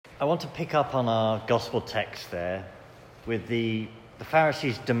I want to pick up on our gospel text there with the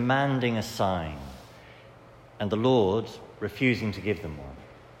Pharisees demanding a sign and the Lord refusing to give them one.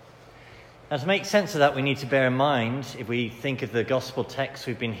 Now, to make sense of that, we need to bear in mind, if we think of the gospel text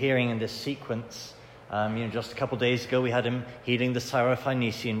we've been hearing in this sequence, just a couple of days ago we had him healing the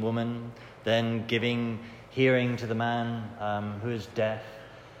Syrophoenician woman, then giving hearing to the man who is deaf.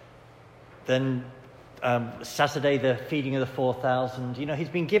 Then Saturday, the feeding of the 4,000. He's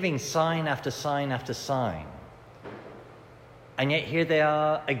been giving sign after sign after sign. And yet here they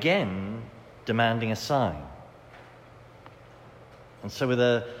are again demanding a sign. And so with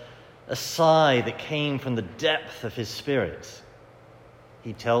a sigh that came from the depth of his spirit,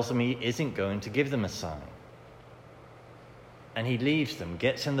 he tells them he isn't going to give them a sign. And he leaves them,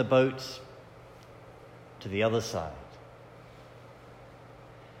 gets in the boat to the other side.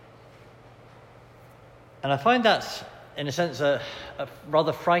 And I find that, in a sense, a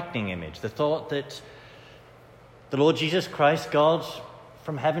rather frightening image. The thought that the Lord Jesus Christ, God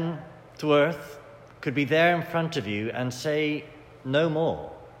from heaven to earth, could be there in front of you and say, "No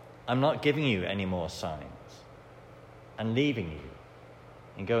more. I'm not giving you any more signs," and leaving you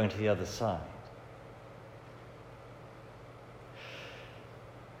and going to the other side.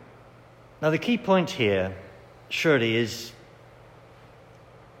 Now, the key point here, surely, is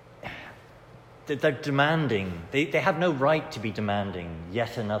that they're demanding, they have no right to be demanding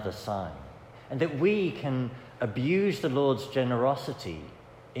yet another sign. And that we can abuse the Lord's generosity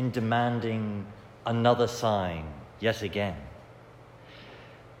in demanding another sign yet again.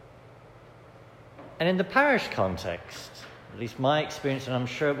 And in the parish context, at least my experience, and I'm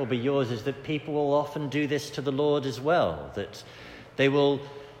sure it will be yours, is that people will often do this to the Lord as well. That they will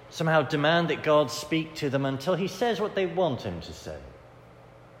somehow demand that God speak to them until he says what they want him to say.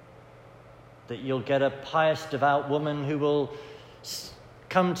 That you'll get a pious, devout woman who will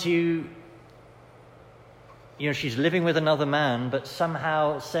come to you, she's living with another man, but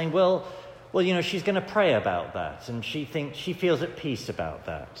somehow saying, well, she's going to pray about that, and she feels at peace about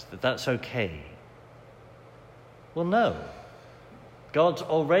that that's okay. Well, no. God's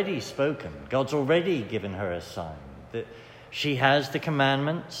already spoken. God's already given her a sign that she has the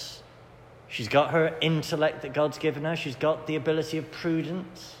commandments. She's got her intellect that God's given her. She's got the ability of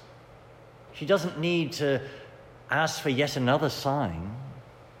prudence. She doesn't need to ask for yet another sign.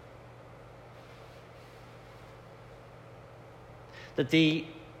 That the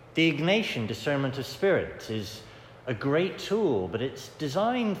Ignatian discernment of spirit is a great tool, but it's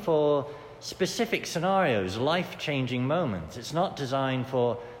designed for specific scenarios, life-changing moments. It's not designed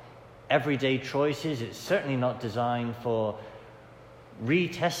for everyday choices. It's certainly not designed for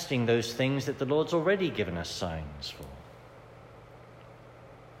retesting those things that the Lord's already given us signs for.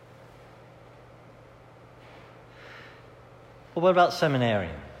 Well, what about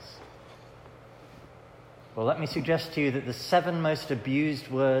seminarians? Well, let me suggest to you that the 7 most abused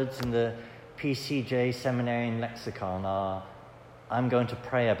words in the PCJ seminarian lexicon are, "I'm going to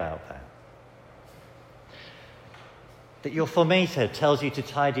pray about that." That your formator tells you to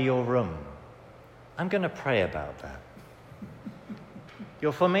tidy your room. I'm going to pray about that.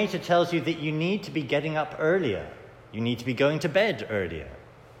 Your formator tells you that you need to be getting up earlier. You need to be going to bed earlier.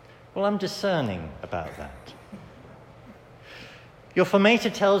 Well, I'm discerning about that. Your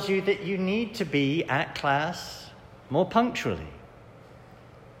formator tells you that you need to be at class more punctually.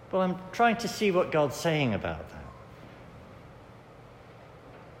 Well, I'm trying to see what God's saying about that.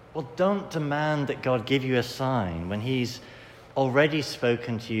 Well, don't demand that God give you a sign when he's already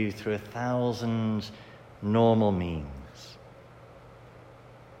spoken to you through 1,000 normal means.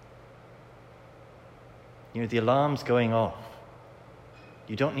 The alarm's going off.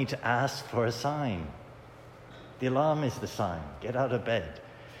 You don't need to ask for a sign. The alarm is the sign. Get out of bed.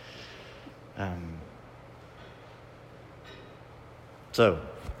 So,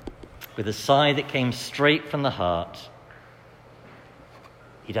 with a sigh that came straight from the heart,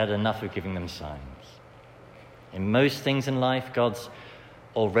 he'd had enough of giving them signs. In most things in life, God's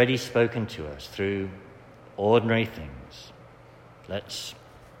already spoken to us through ordinary things. Let's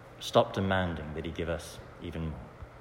stop demanding that he give us even more.